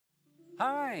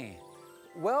Hi,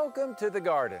 welcome to the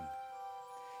garden.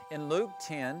 In Luke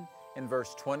 10, in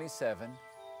verse 27,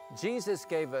 Jesus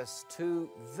gave us two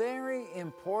very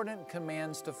important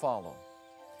commands to follow.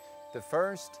 The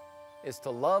first is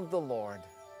to love the Lord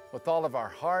with all of our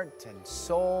heart and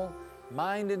soul,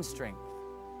 mind and strength.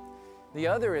 The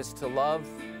other is to love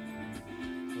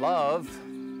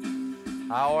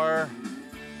our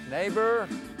neighbor.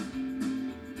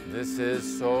 This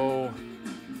is so,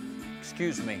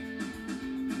 excuse me.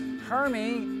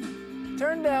 Hermie,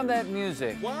 turn down that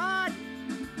music. What?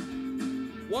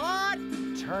 What?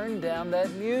 Turn down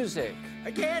that music.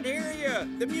 I can't hear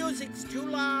you. The music's too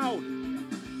loud.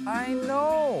 I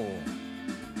know.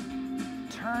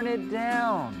 Turn it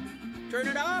down. Turn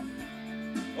it up?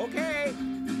 Okay.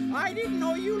 I didn't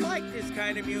know you liked this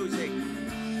kind of music.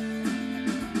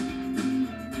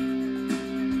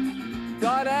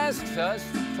 God asks us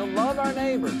to love our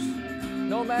neighbors,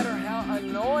 no matter how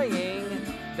annoying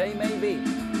they may be.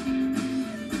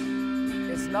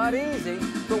 It's not easy,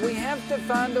 but we have to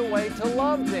find a way to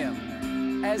love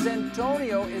them. As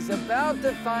Antonio is about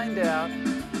to find out,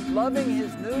 loving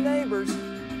his new neighbors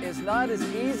is not as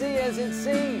easy as it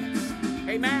seems.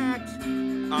 Hey, Max,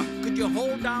 could you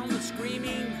hold down the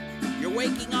screaming? You're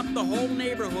waking up the whole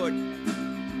neighborhood.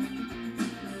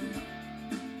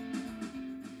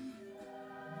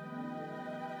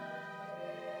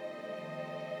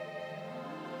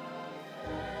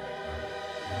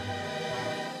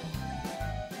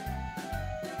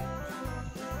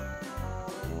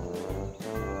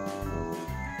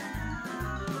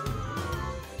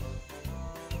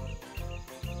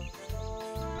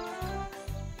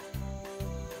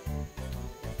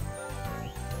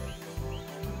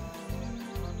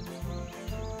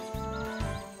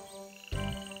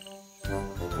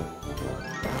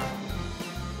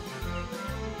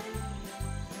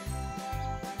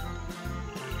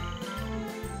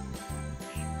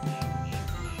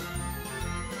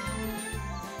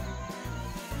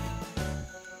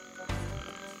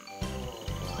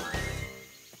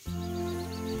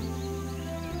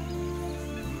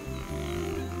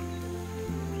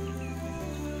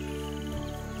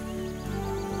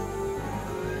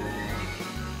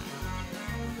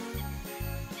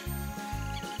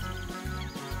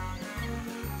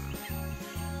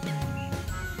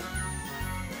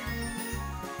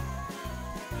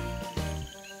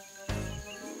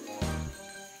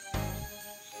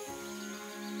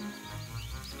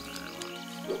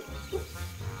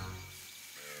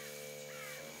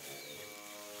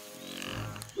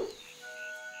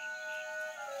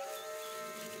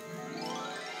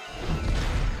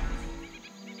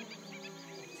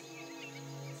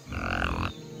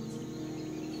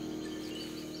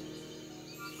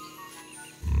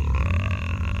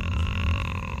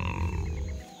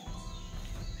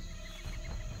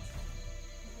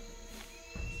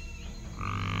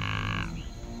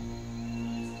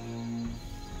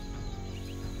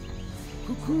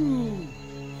 Cuckoo!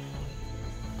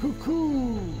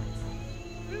 Cuckoo!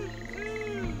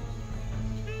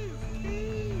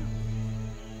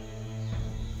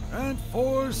 And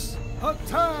force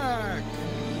attack!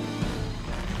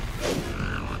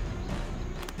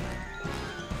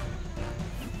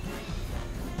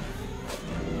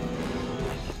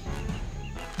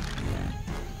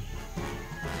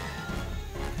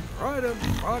 Ride him,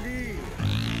 Froggy!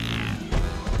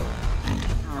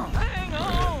 Hang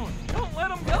on! Don't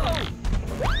let him go!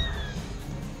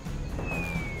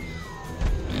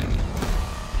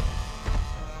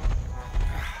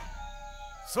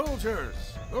 Soldiers,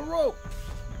 the rope!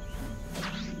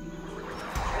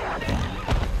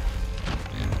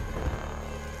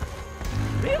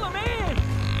 Reel him in!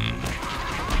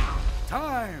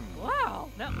 Time! Wow,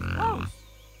 that was close.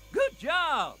 Good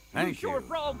job! Thank you sure you.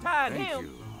 frog-tied Thank him.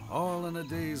 you. All in a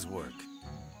day's work.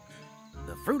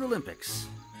 The Fruit Olympics.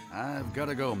 I've got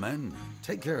to go, men.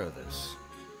 Take care of this.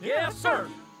 Yes, sir.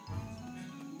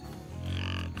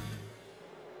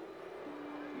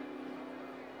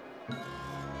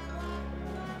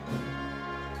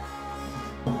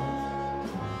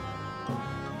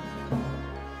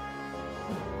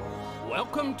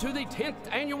 Welcome to the 10th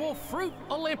Annual Fruit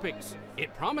Olympics.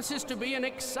 It promises to be an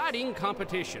exciting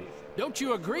competition. Don't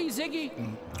you agree, Ziggy?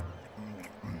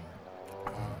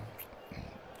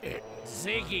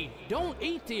 Ziggy, don't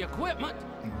eat the equipment.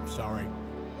 Sorry.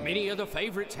 Many of the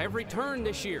favorites have returned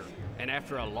this year, and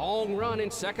after a long run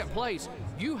in second place,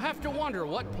 you have to wonder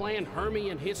what plan Hermie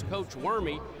and his coach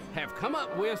Wormy have come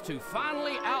up with to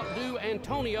finally outdo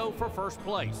Antonio for first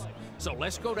place. So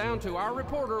let's go down to our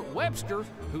reporter, Webster,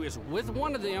 who is with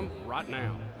one of them right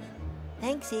now.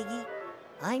 Thanks, Iggy.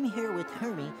 I'm here with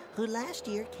Hermie, who last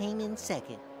year came in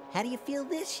second. How do you feel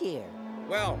this year?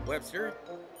 Well, Webster,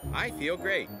 I feel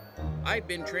great. I've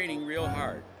been training real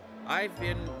hard. I've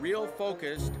been real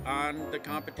focused on the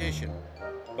competition.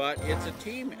 But it's a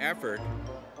team effort.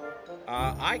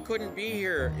 I couldn't be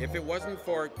here if it wasn't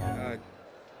for,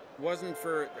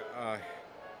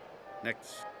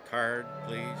 next card,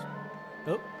 please.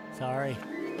 Oh, sorry.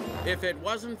 If it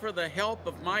wasn't for the help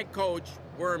of my coach,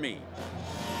 Hermie.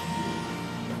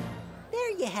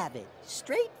 There you have it,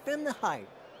 straight from the heart.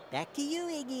 Back to you,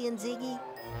 Iggy and Ziggy.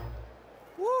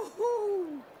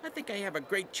 Woohoo! I think I have a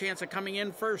great chance of coming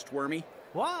in first, Hermie.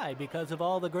 Why? Because of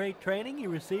all the great training you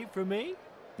received from me?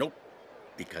 Nope,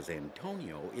 because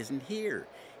Antonio isn't here.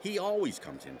 He always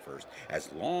comes in first. As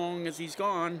long as he's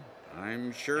gone,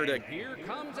 I'm sure to... And here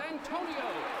comes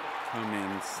Antonio. Come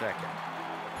in second.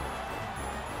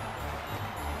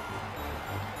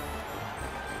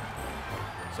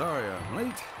 Sorry I'm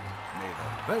late. May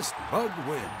the best bug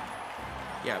win.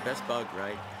 Yeah, best bug,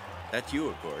 right? That's you,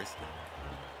 of course.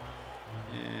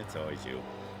 It's always you.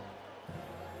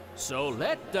 So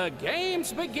let the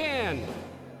games begin.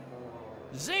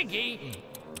 Ziggy.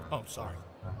 Oh, sorry.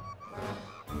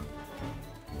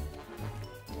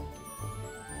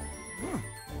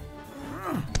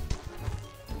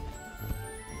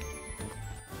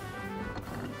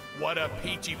 What a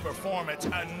peachy performance.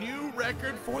 A new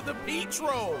record for the Peach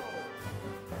Roll.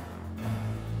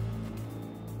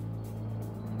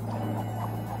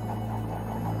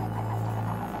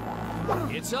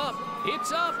 It's up,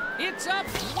 it's up, it's up.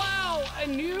 Wow, a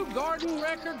new garden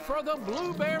record for the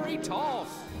blueberry toss.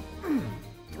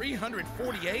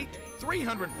 348,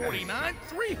 349,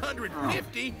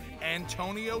 350.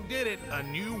 Antonio did it. A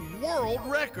new world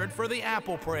record for the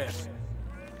apple press.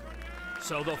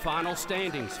 So the final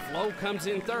standings, Flo comes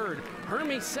in third,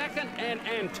 Hermie second, and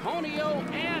Antonio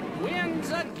wins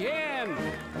again.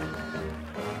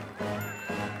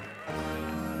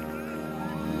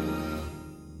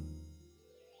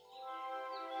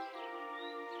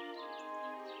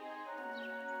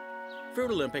 Fruit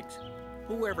Olympics.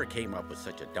 Whoever came up with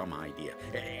such a dumb idea?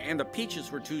 And the peaches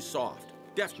were too soft.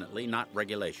 Definitely not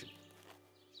regulation.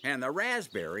 And the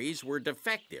raspberries were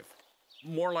defective.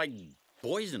 More like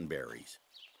boysenberries.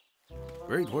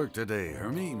 Great work today,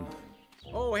 Hermie.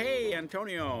 Oh, hey,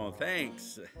 Antonio,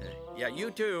 thanks. Yeah,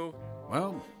 you too.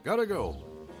 Well, gotta go.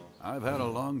 I've had a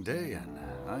long day and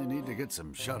I need to get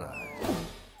some shut-eye.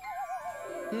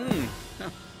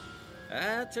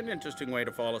 That's an interesting way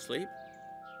to fall asleep.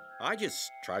 I just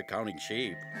tried counting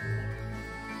sheep.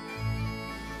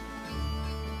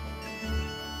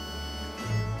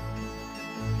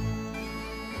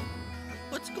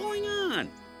 What's going on?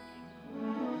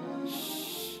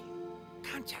 Shh!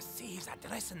 Can't you see he's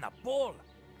addressing the bull?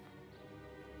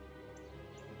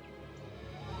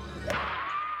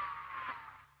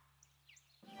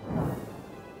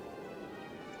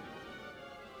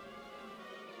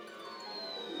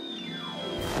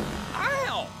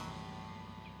 Ow!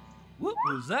 What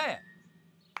was that?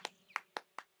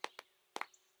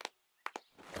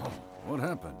 What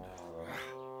happened?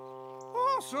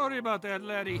 Oh, sorry about that,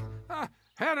 laddie.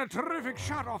 Had a terrific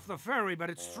shot off the ferry, but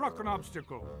it struck an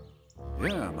obstacle.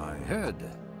 Yeah, my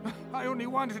head. I only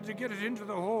wanted to get it into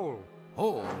the hole.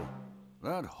 Hole?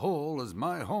 That hole is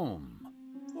my home.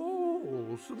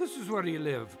 Oh, so this is where you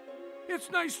live.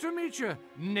 It's nice to meet you,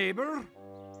 neighbor.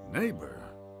 Neighbor?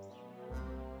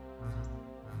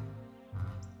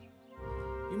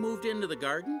 You moved into the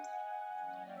garden?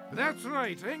 That's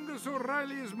right. Angus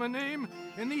O'Reilly is my name,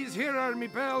 and these here are me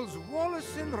pals,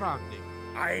 Wallace and Rodney.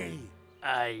 Aye.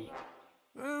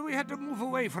 We had to move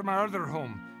away from our other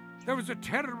home. There was a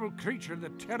terrible creature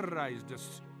that terrorized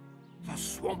us. The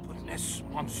swamp nest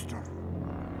monster.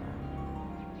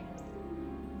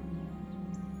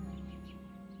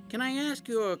 Can I ask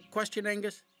you a question,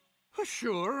 Angus?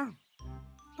 Sure.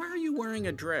 Why are you wearing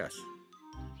a dress?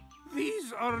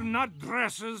 These are not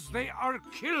dresses, they are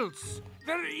kilts.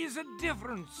 There is a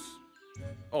difference.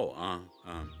 Oh,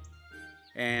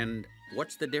 and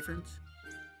what's the difference?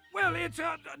 Well, it's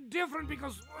different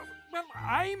because, well,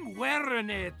 I'm wearing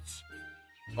it.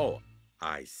 Oh,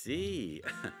 I see.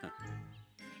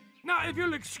 Now, if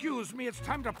you'll excuse me, it's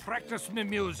time to practice my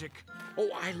music. Oh,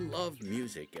 I love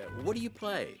music. What do you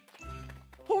play?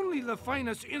 Only the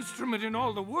finest instrument in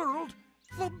all the world,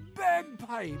 the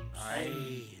bagpipes.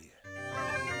 Aye.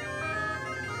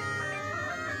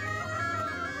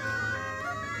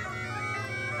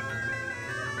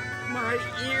 My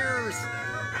ears!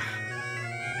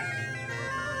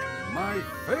 My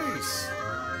face!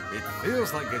 It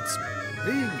feels like it's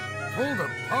being pulled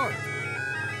apart.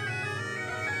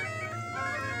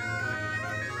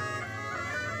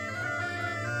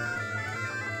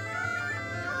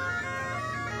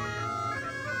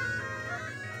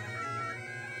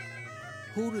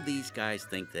 Who do these guys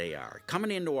think they are?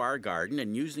 Coming into our garden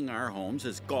and using our homes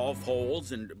as golf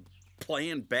holes and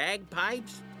playing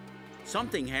bagpipes?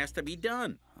 Something has to be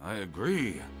done. I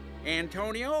agree.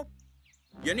 Antonio,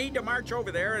 you need to march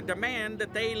over there and demand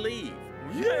that they leave.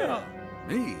 Yeah.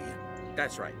 Me?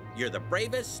 That's right. You're the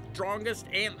bravest, strongest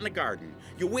ant in the garden.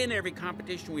 You win every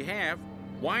competition we have.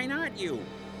 Why not you?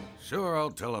 Sure,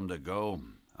 I'll tell them to go.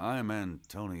 I'm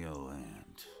Antonio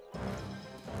Ant.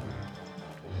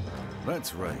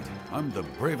 That's right. I'm the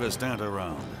bravest ant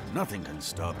around. Nothing can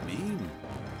stop me.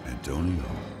 Antonio,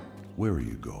 where are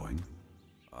you going?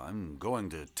 I'm going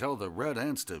to tell the red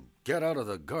ants to get out of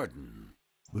the garden.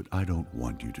 But I don't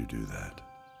want you to do that.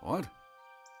 What?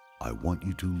 I want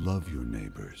you to love your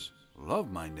neighbors.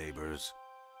 Love my neighbors?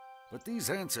 But these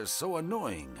ants are so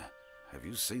annoying. Have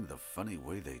you seen the funny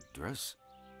way they dress?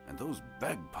 And those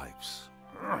bagpipes?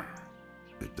 Urgh.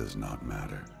 It does not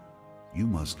matter. You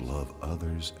must love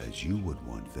others as you would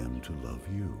want them to love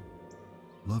you.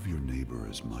 Love your neighbor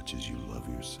as much as you love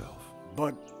yourself.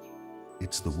 But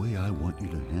it's the way I want you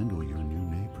to handle your new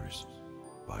neighbors,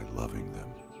 by loving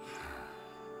them.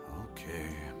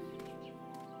 Okay.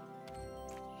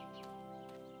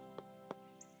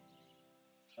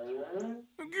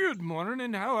 Good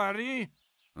morning, how are ye?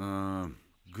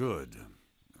 Good.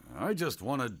 I just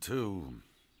wanted to,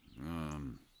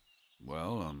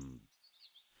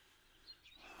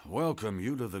 welcome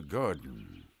you to the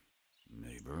garden,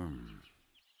 neighbor.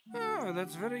 Oh,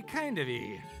 that's very kind of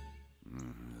ye.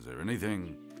 Is there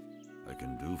anything I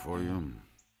can do for you?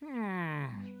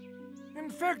 In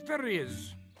fact, there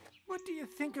is. What do you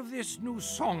think of this new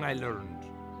song I learned?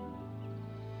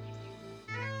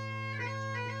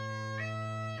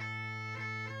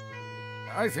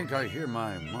 I think I hear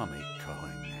my mommy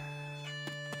calling.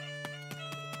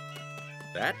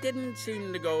 That didn't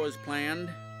seem to go as planned.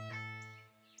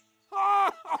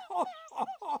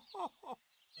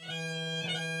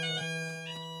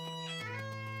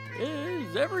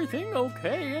 Is everything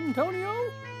okay, Antonio?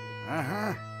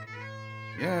 Uh-huh.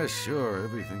 Yeah, sure,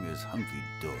 everything is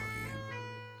hunky-dory.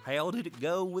 How did it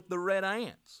go with the red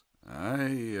ants?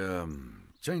 I,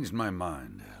 changed my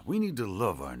mind. We need to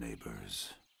love our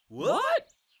neighbors.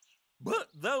 What? But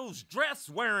those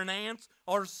dress-wearing ants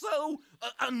are so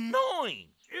annoying.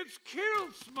 It's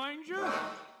kills, mind you.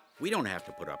 We don't have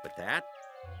to put up with that.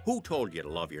 Who told you to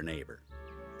love your neighbor?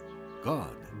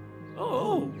 God.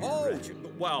 Oh,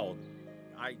 well,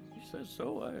 He says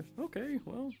so. Okay,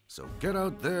 well. So get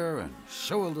out there and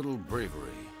show a little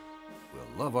bravery.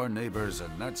 We'll love our neighbors,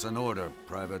 and that's an order,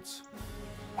 privates.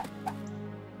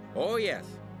 Oh, yes.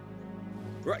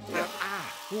 Right.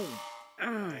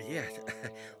 Yes.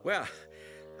 Well,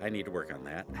 I need to work on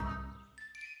that.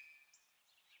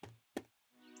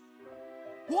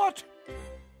 What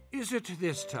is it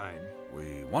this time?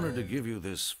 We wanted to give you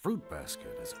this fruit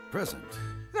basket as a present.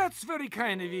 That's very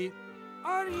kind of ye.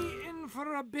 Are ye in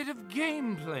for a bit of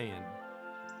game playing?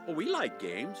 Oh, we like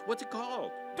games. What's it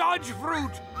called? Dodge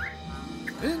fruit!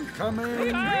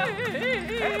 Incoming!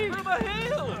 Hey, from the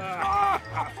hill!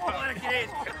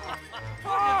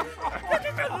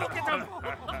 Look at them!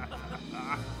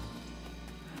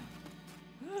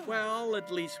 Well,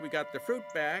 at least we got the fruit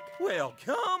back. Well,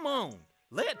 come on.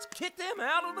 Let's kick them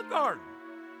out of the garden.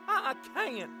 I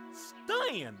can't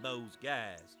stand those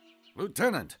guys.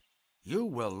 Lieutenant, you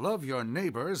will love your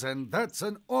neighbors, and that's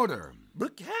an order.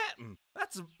 But, Captain,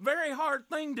 that's a very hard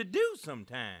thing to do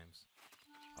sometimes.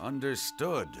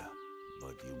 Understood,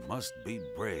 but you must be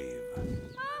brave. Help!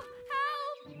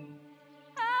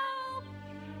 Help!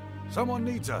 Someone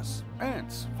needs us.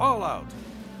 Ants, fall out.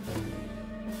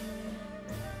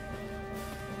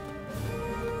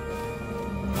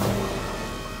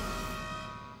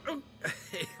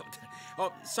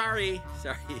 Oh, sorry.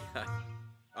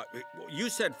 You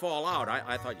said fall out.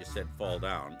 I thought you said fall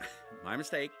down. My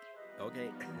mistake.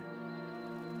 Okay.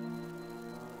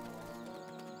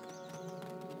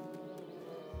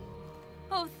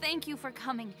 Oh, thank you for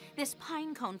coming. This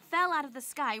pine cone fell out of the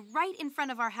sky right in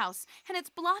front of our house, and it's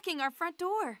blocking our front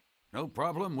door. No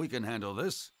problem. We can handle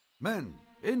this. Men,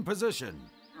 in position.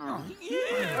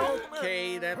 Yeah.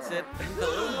 Okay, that's it. A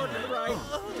little more to the right.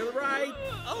 To the right.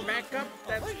 Back up.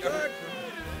 That's good.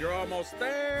 You're almost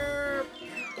there.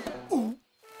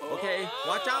 Okay,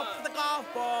 watch out for the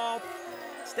golf ball.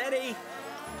 Steady.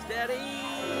 Steady.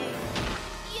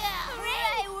 Yeah,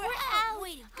 hooray, we're out.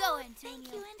 Way to go, Antonio.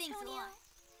 Thank you, Antonio. Thanks a lot.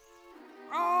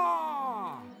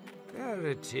 Ah, there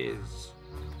it is.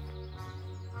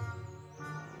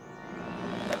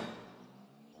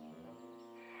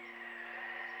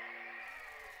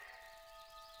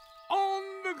 On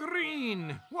the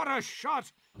green. What a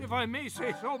shot, if I may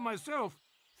say so myself.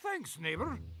 Thanks,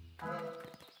 neighbor.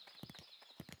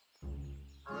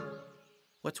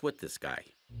 What's with this guy?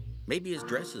 Maybe his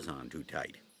dress is on too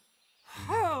tight.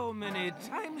 How many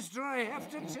times do I have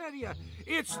to tell you?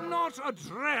 It's not a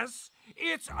dress,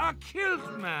 it's a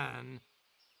kilt, man.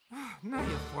 Now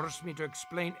you force me to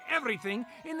explain everything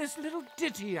in this little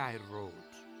ditty I wrote.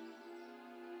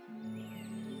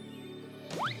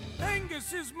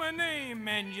 Angus is my name,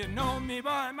 and you know me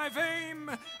by my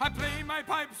fame. I play my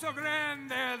pipe so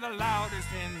grand, they're the loudest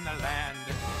in the land.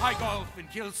 I golf in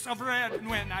kilts of red, and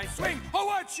when I swing, oh,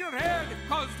 watch your head,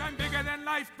 'cause I'm bigger than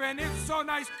life, and it's so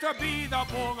nice to be the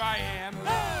bog I am.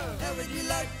 Oh, how would you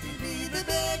like to be the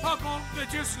big? A bog that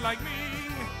just like me.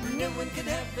 No one can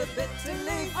have a better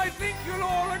life. I think you'll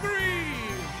all agree.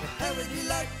 How would you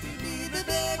like to be the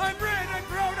big? I'm red and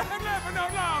proud, I'm laughing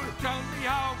out loud. Tell me,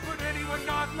 how could anyone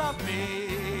not love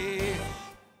me?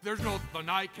 There's nothing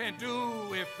I can't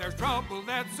do if there's trouble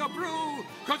that's a brew.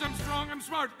 'Cause I'm strong, I'm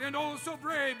smart, and oh so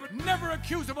brave, but never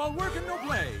accused of all work and no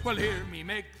play. Well, hear me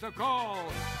make the call.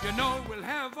 You know we'll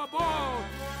have a ball.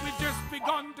 We've just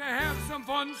begun to have some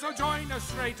fun, so join us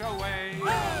straight away.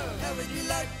 Oh, how would you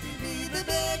like to be the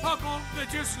big? A bug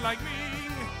that just like me.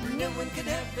 No one can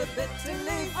have a better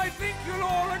life. I think you'll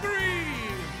all agree.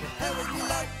 How would you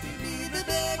like to be the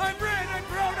big? I'm red and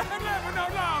proud, I'm laughing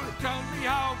out loud. Tell me,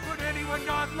 how could anyone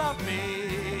not love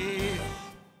me?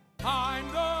 I'm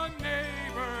the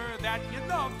neighbor that you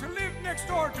love to live next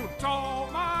door to. So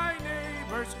my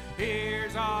neighbors,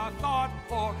 here's a thought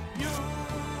for you.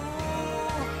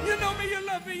 You know me, you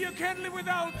love me, you can't live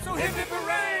without. So hip hip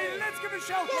hooray, let's give a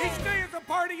shout. Each day is a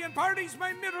party, and party's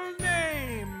my middle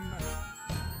name.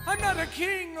 I'm not a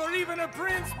king or even a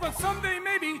prince, but someday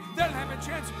maybe they'll have a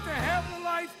chance to have the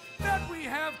life that we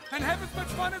have and have as much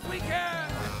fun as we can.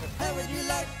 How would you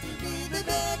like to be the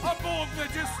big? A bog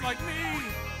that just like me.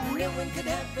 No one can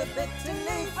have a better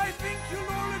life. I think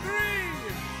you'll all agree.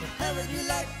 How would you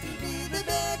like to be the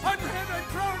big? I'm red, I'm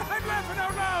proud, I'm laughing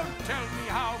out loud. Tell me,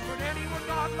 how could anyone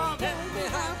not love me? Tell me,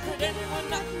 how could anyone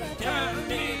not love me? Tell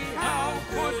me, how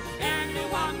could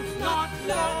anyone not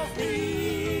love me?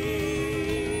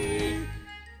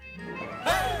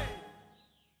 Hey!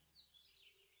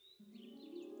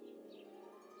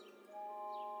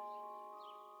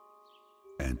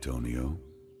 Antonio,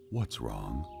 what's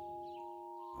wrong?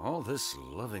 All this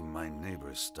loving my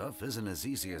neighbor stuff isn't as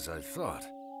easy as I thought.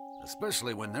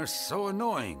 Especially when they're so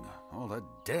annoying. All that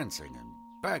dancing and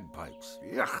bagpipes.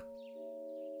 Yuck!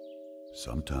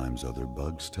 Sometimes other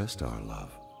bugs test our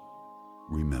love.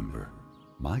 Remember,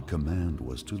 my command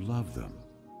was to love them,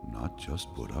 not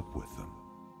just put up with them.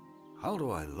 How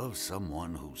do I love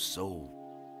someone who's so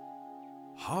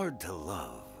hard to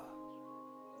love?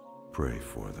 Pray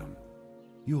for them.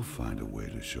 You'll find a way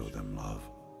to show them love.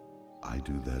 I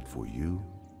do that for you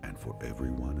and for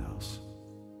everyone else.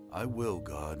 I will,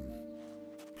 God.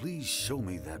 Please show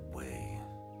me that way.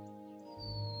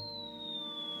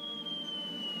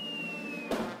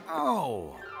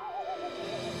 Oh!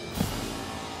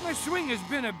 My swing has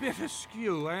been a bit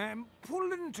askew. I'm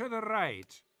pulling to the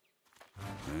right.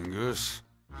 Angus,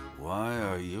 why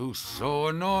are you so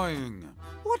annoying?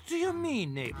 What do you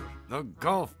mean, neighbor? The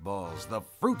golf balls, the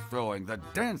fruit throwing, the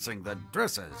dancing, the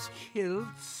dresses.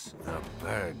 Kilts? The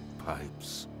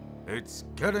bagpipes. It's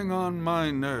getting on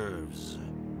my nerves.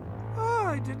 Oh,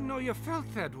 I didn't know you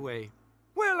felt that way.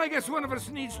 Well, I guess one of us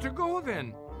needs to go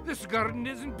then. This garden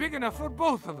isn't big enough for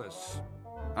both of us.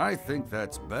 I think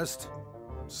that's best.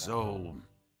 So,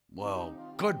 well,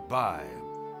 goodbye.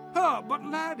 Oh, but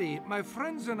laddie, my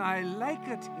friends and I like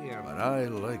it here. But I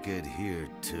like it here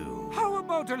too. How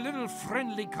about a little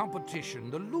friendly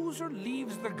competition? The loser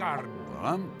leaves the garden.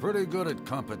 Well, I'm pretty good at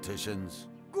competitions.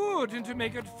 Good, and to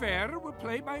make it fair, we'll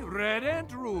play by red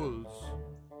ant rules.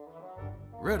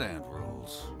 Red ant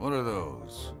rules? What are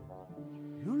those?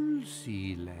 You'll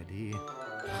see, laddie.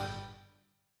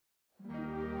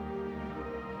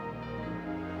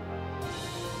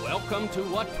 Welcome to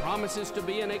what promises to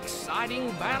be an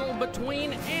exciting battle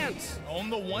between ants. On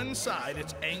the one side,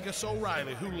 it's Angus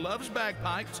O'Reilly, who loves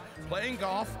bagpipes, playing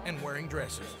golf, and wearing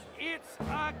dresses. It's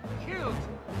a kilt.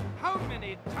 How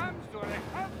many times do I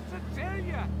have to tell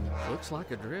you? Looks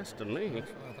like a dress to me.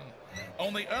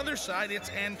 On the other side, it's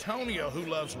Antonio, who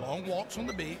loves long walks on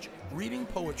the beach, reading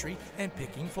poetry, and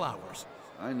picking flowers.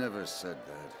 I never said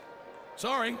that.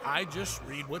 Sorry, I just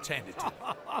read what's handed to me.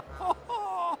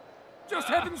 Just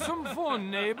having some fun,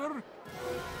 neighbor.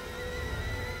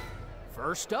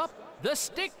 First up, the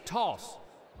stick toss.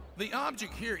 The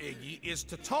object here, Iggy, is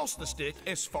to toss the stick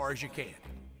as far as you can.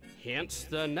 Hence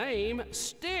the name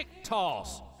stick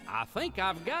toss. I think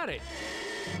I've got it.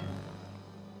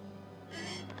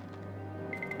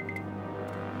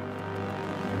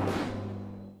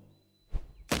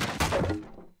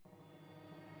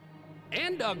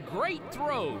 And a great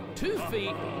throw, 2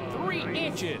 feet, 3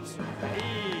 inches.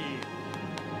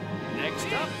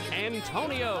 Next up,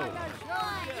 Antonio.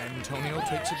 Antonio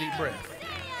takes a deep breath.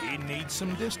 He needs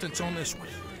some distance on this one.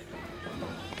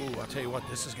 Ooh, I'll tell you what,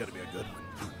 this is going to be a good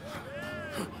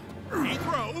one. He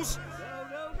throws.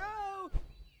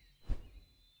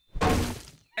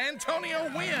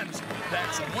 Antonio wins.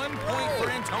 That's 1 point for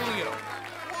Antonio.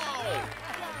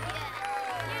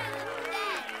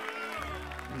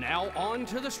 Now on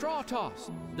to the straw toss.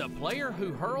 The player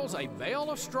who hurls a bale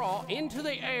of straw into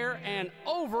the air and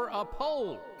over a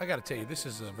pole. I got to tell you, this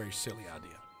is a very silly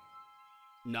idea.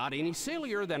 Not any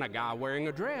sillier than a guy wearing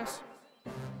a dress.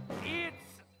 It's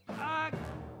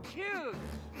cute.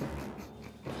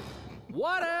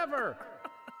 Whatever.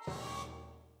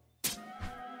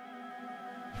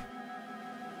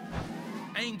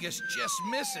 Angus just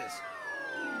misses.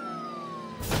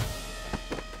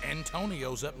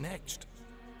 Antonio's up next.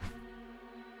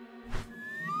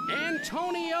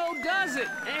 Antonio does it.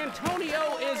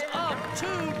 Antonio is up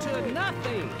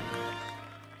 2-0.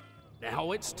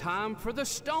 Now it's time for the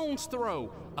stone's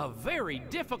throw, a very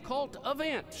difficult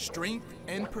event. Strength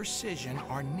and precision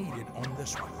are needed on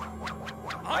this one.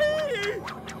 Aye!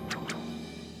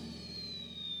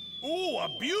 Ooh, a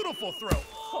beautiful throw.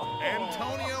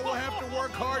 Antonio will have to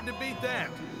work hard to beat that.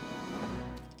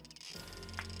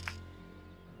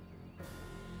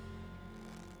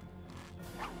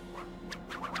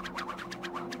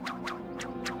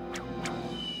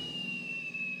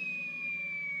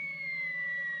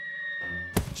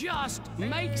 Just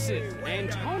makes it.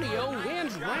 Antonio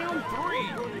wins round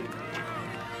 3.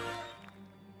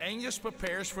 Angus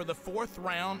prepares for the 4th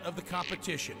round of the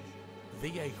competition,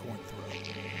 the acorn throw.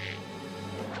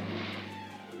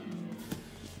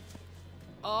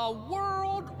 A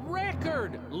world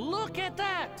record. Look at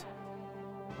that.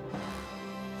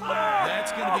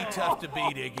 That's going to be tough to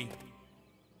beat, Iggy.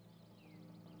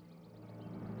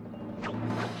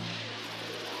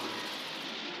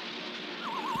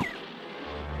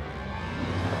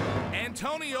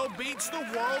 Antonio beats the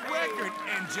world record,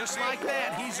 and just like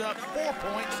that, he's up 4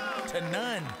 points to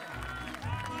none.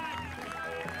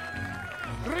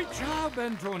 Great job,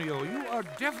 Antonio. You are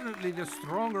definitely the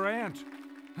stronger ant.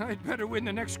 I'd better win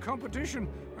the next competition,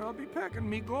 or I'll be packing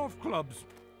me golf clubs.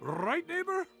 Right,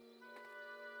 neighbor?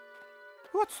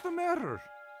 What's the matter?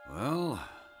 Well,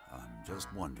 I'm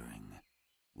just wondering,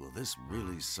 will this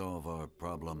really solve our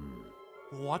problem?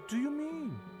 What do you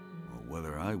mean? Well,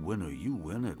 whether I win or you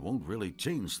win, it won't really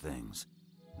change things.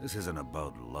 This isn't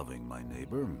about loving my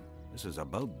neighbor. This is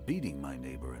about beating my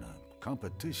neighbor in a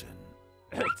competition.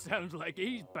 It sounds like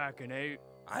he's backing out.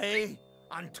 Hey,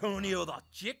 Antonio the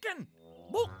chicken?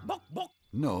 Book, book, book.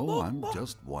 No, I'm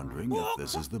just wondering if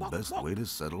this is the best way to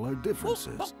settle our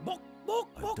differences.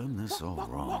 I've done this all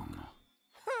wrong.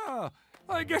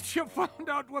 I guess you found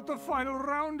out what the final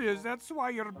round is. That's why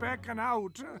you're backing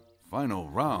out. Final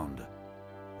round?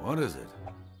 What is it?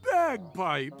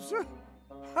 Bagpipes.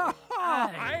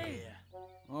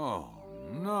 Oh,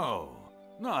 no.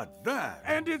 Not that.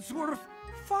 And it's worth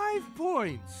 5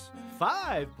 points.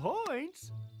 5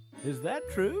 points? Is that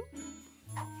true?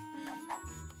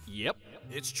 Yep.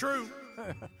 It's true.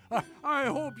 I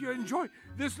hope you enjoy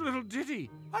this little ditty.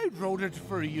 I wrote it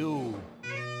for you.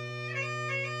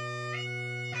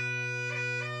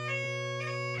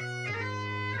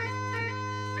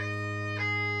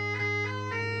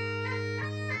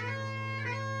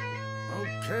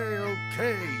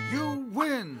 Okay, you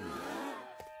win.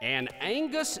 And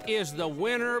Angus is the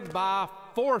winner by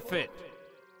forfeit.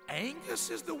 Angus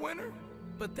is the winner?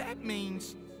 But that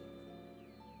means...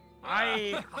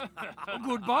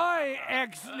 Goodbye,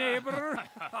 ex-neighbor.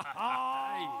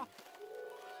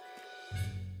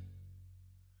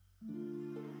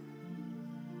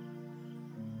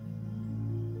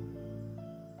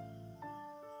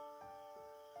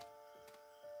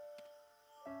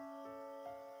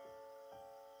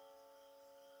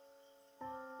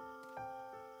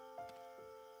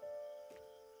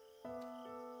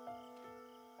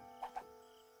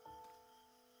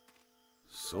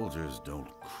 Soldiers don't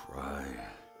cry.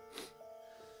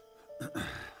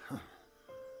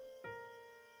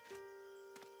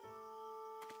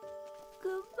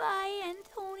 Goodbye,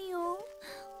 Antonio.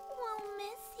 We'll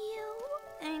miss you.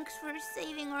 Thanks for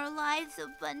saving our lives a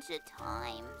bunch of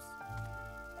times.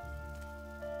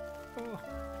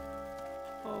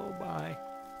 Oh, bye.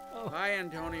 Oh. Bye,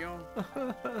 Antonio.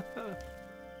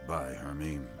 Bye,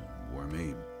 Hermie,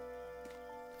 Wormy.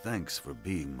 Thanks for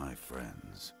being my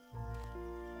friends.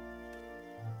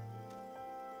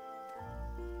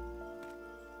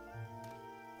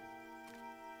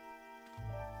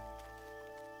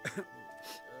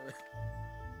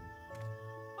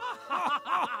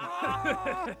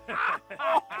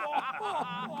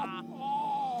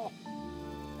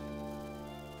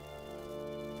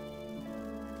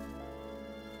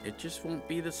 It just won't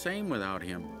be the same without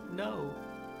him. No,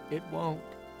 it won't.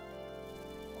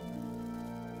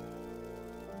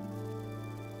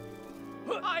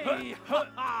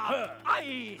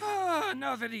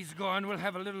 Now that he's gone, we'll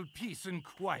have a little peace and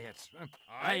quiet.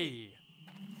 Aye.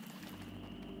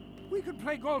 We can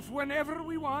play golf whenever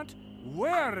we want,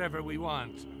 wherever we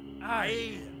want.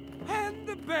 Aye. And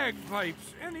the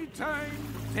bagpipes, anytime,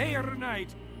 day or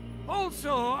night.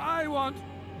 Also, I want...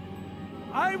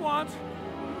 What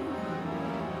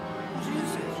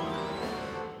is it?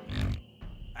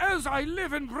 As I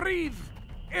live and breathe,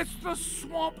 it's the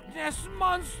Swamp Nest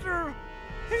Monster!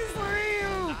 He's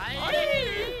real!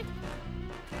 Aye.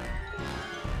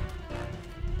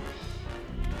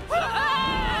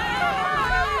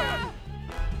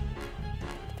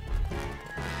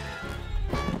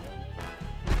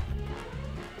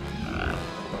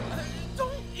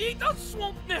 Don't eat a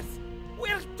swamp nest!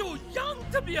 We're too young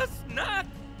to be a snack!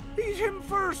 Eat him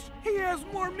first! He has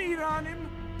more meat on him!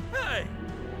 Hey!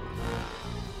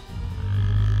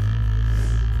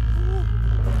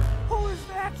 Who is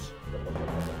that?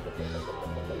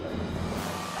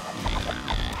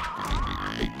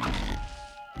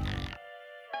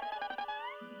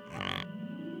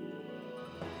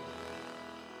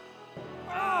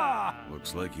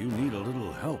 Looks like you need a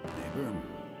little help, neighbor.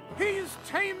 He's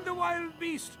tamed the wild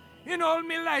beast! In all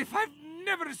me life, I've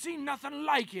never seen nothing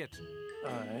like it!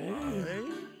 Aye.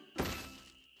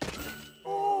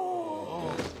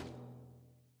 Oh!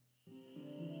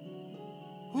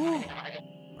 Oh!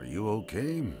 Are you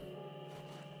okay?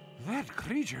 That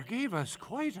creature gave us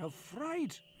quite a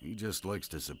fright. He just likes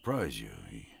to surprise you.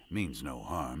 He means no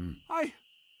harm.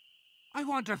 I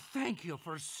want to thank you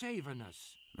for saving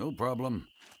us. No problem.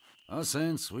 Us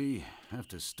ants, we have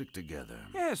to stick together.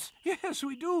 Yes,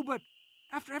 we do, but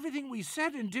after everything we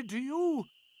said and did to you,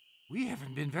 we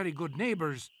haven't been very good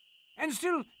neighbors. And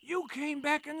still, you came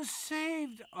back and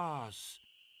saved us.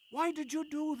 Why did you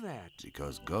do that?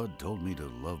 Because God told me to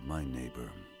love my neighbor.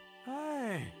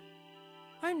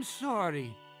 I'm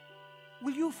sorry.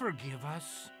 Will you forgive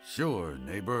us? Sure,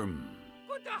 neighbor.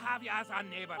 Good to have you as a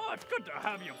neighbor. Oh, it's good to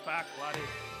have you back, buddy.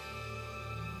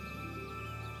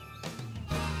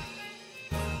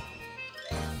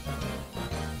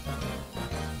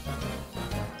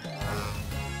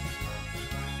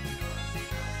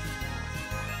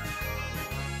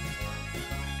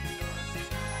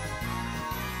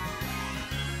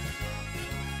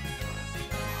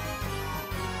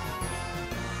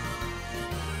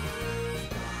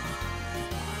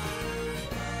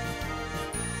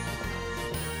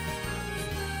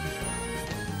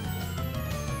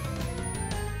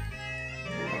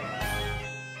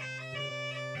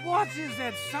 What is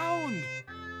that sound?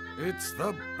 It's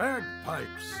the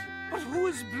bagpipes. But who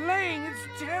is playing?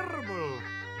 It's terrible.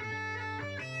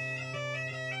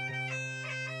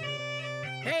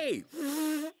 Hey!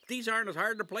 These aren't as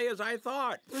hard to play as I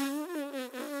thought.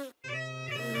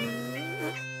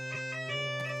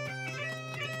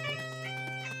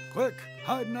 Quick,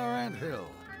 hide in our anthill.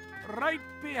 Right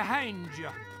behind you.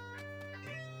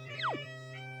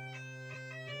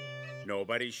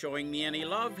 Nobody's showing me any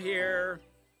love here.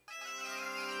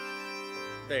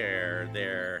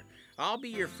 There. I'll be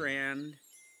your friend.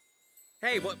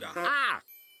 Hey, what?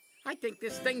 I think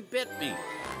this thing bit me.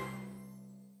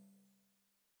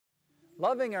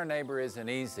 Loving our neighbor isn't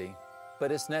easy,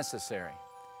 but it's necessary.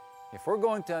 If we're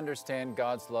going to understand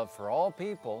God's love for all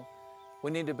people,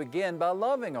 we need to begin by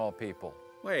loving all people.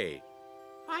 Wait,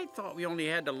 I thought we only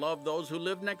had to love those who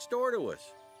live next door to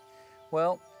us.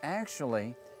 Well,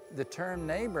 actually, the term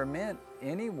neighbor meant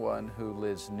anyone who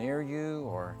lives near you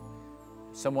or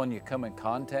someone you come in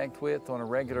contact with on a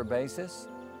regular basis.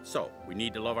 So, we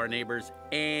need to love our neighbors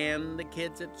and the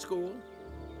kids at school?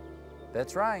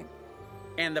 That's right.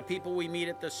 And the people we meet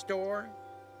at the store?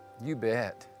 You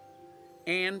bet.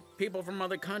 And people from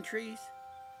other countries?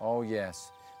 Oh,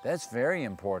 yes. That's very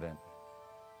important.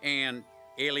 And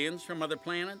aliens from other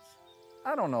planets?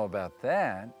 I don't know about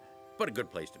that. But a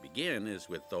good place to begin is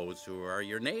with those who are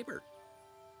your neighbor.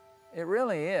 It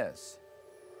really is.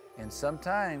 And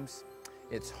sometimes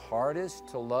it's hardest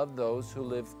to love those who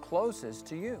live closest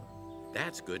to you.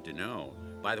 That's good to know.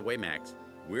 By the way, Max,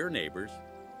 we're neighbors.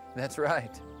 That's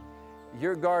right.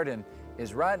 Your garden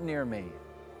is right near me.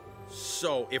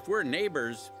 So if we're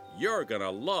neighbors, you're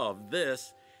gonna love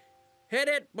this. Hit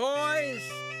it, boys!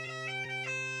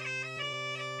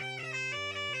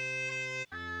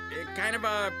 Kind of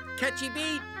a catchy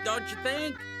beat, don't you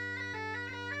think?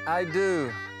 I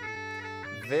do.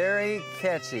 Very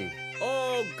catchy.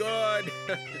 Oh, good.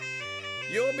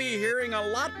 You'll be hearing a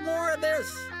lot more of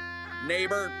this,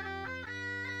 neighbor.